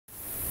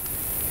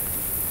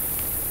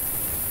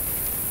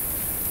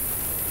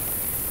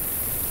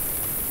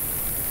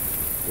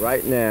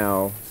Right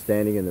now,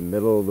 standing in the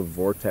middle of the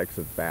vortex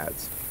of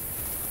bats,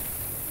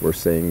 we're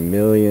seeing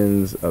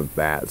millions of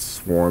bats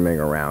swarming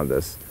around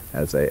us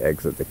as they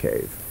exit the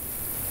cave.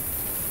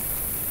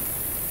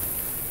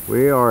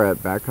 We are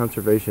at Bat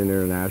Conservation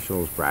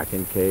International's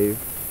Bracken Cave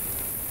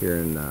here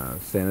in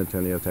San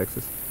Antonio,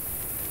 Texas.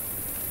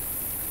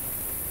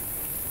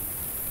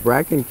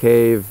 Bracken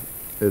Cave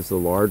is the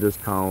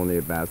largest colony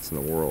of bats in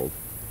the world.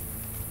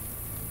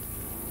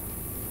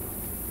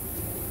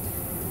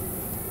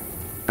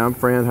 I'm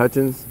Fran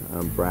Hutchins.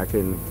 I'm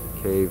Bracken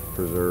Cave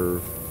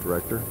Preserve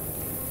Director.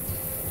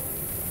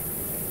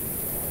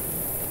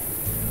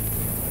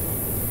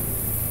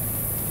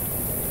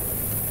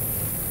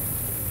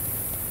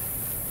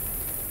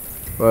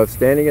 Well,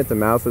 standing at the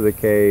mouth of the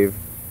cave,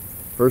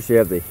 first you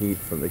have the heat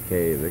from the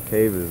cave. The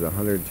cave is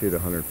 102 to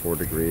 104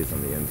 degrees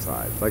on the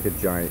inside. It's like a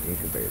giant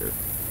incubator.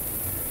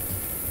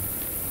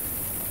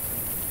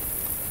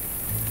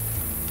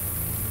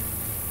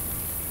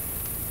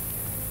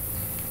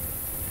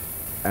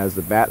 As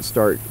the bats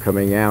start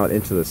coming out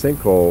into the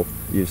sinkhole,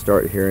 you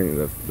start hearing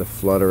the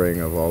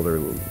fluttering of all their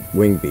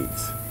wing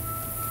beats.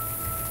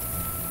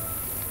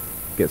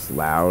 It gets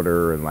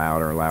louder and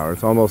louder and louder.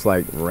 It's almost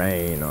like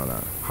rain on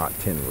a hot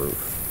tin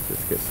roof. It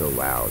just gets so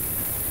loud.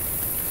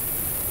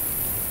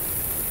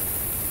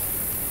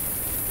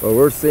 Well,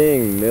 we're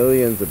seeing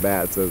millions of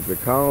bats. So the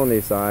colony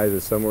size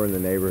is somewhere in the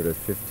neighborhood of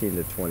 15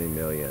 to 20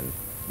 million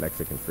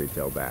Mexican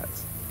free-tailed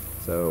bats.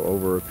 So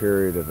over a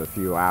period of a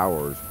few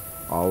hours,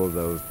 all of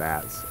those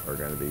bats are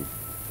going to be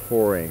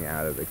pouring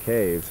out of the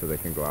cave so they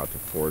can go out to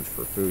forage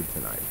for food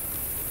tonight.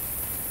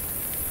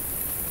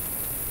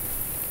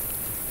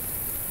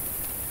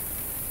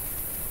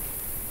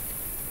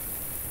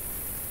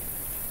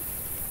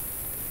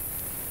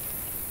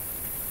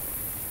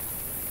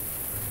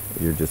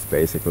 You're just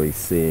basically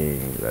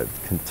seeing that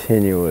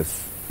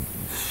continuous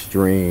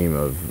stream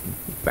of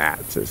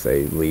bats as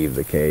they leave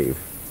the cave.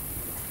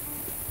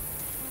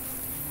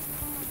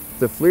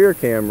 The FLIR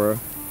camera,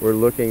 we're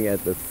looking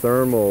at the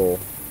thermal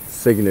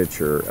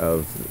signature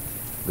of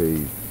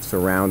the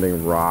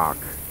surrounding rock.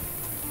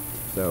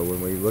 So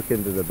when we look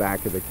into the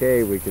back of the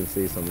cave, we can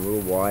see some little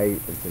white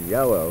and some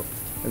yellow,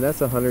 and that's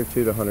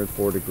 102 to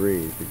 104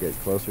 degrees. We get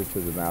closer to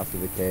the mouth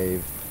of the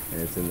cave, and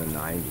it's in the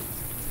 90s.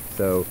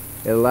 So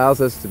it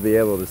allows us to be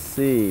able to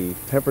see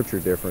temperature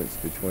difference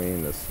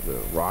between the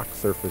rock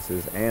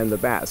surfaces and the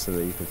bats, so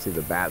that you can see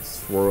the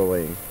bats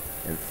swirling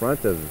in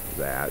front of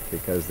that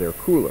because they're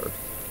cooler.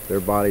 Their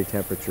body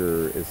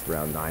temperature is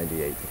around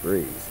 98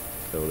 degrees,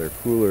 so they're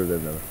cooler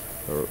than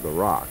the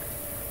rock.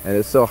 And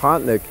it's so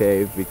hot in the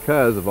cave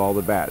because of all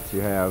the bats.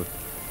 You have,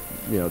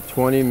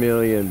 20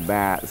 million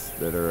bats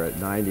that are at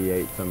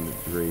 98 some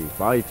degrees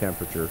body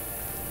temperature,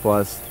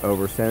 plus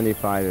over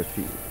 75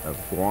 feet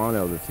of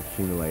guano that's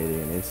accumulating,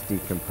 and it's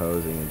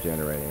decomposing and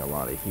generating a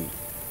lot of heat.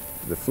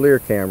 The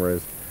FLIR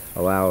cameras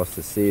allow us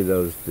to see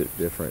those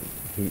different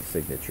heat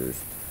signatures.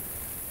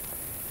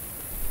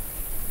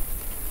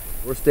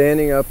 We're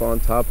standing up on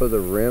top of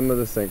the rim of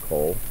the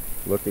sinkhole,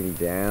 looking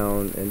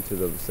down into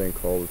the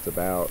sinkhole that's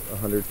about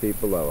 100 feet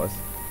below us.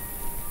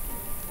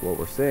 What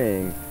we're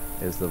seeing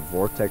is the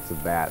vortex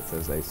of bats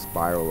as they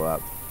spiral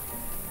up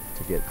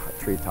to get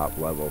treetop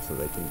level so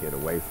they can get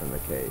away from the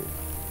cave.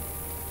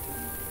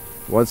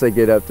 Once they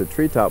get up to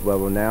treetop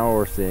level, now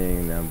we're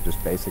seeing them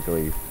just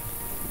basically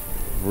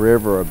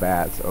river of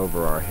bats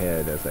over our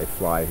head as they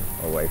fly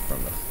away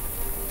from us.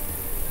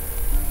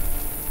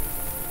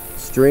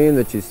 Stream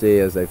that you see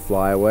as they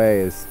fly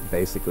away is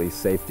basically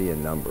safety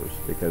in numbers,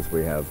 because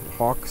we have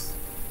hawks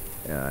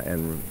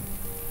and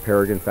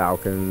peregrine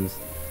falcons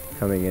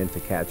coming in to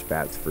catch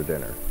bats for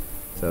dinner.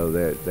 So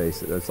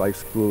it's like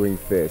schooling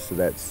fish. So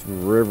that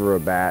river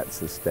of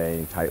bats is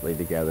staying tightly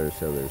together,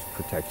 so there's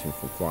protection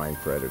from flying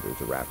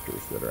predators or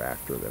raptors that are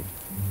after them.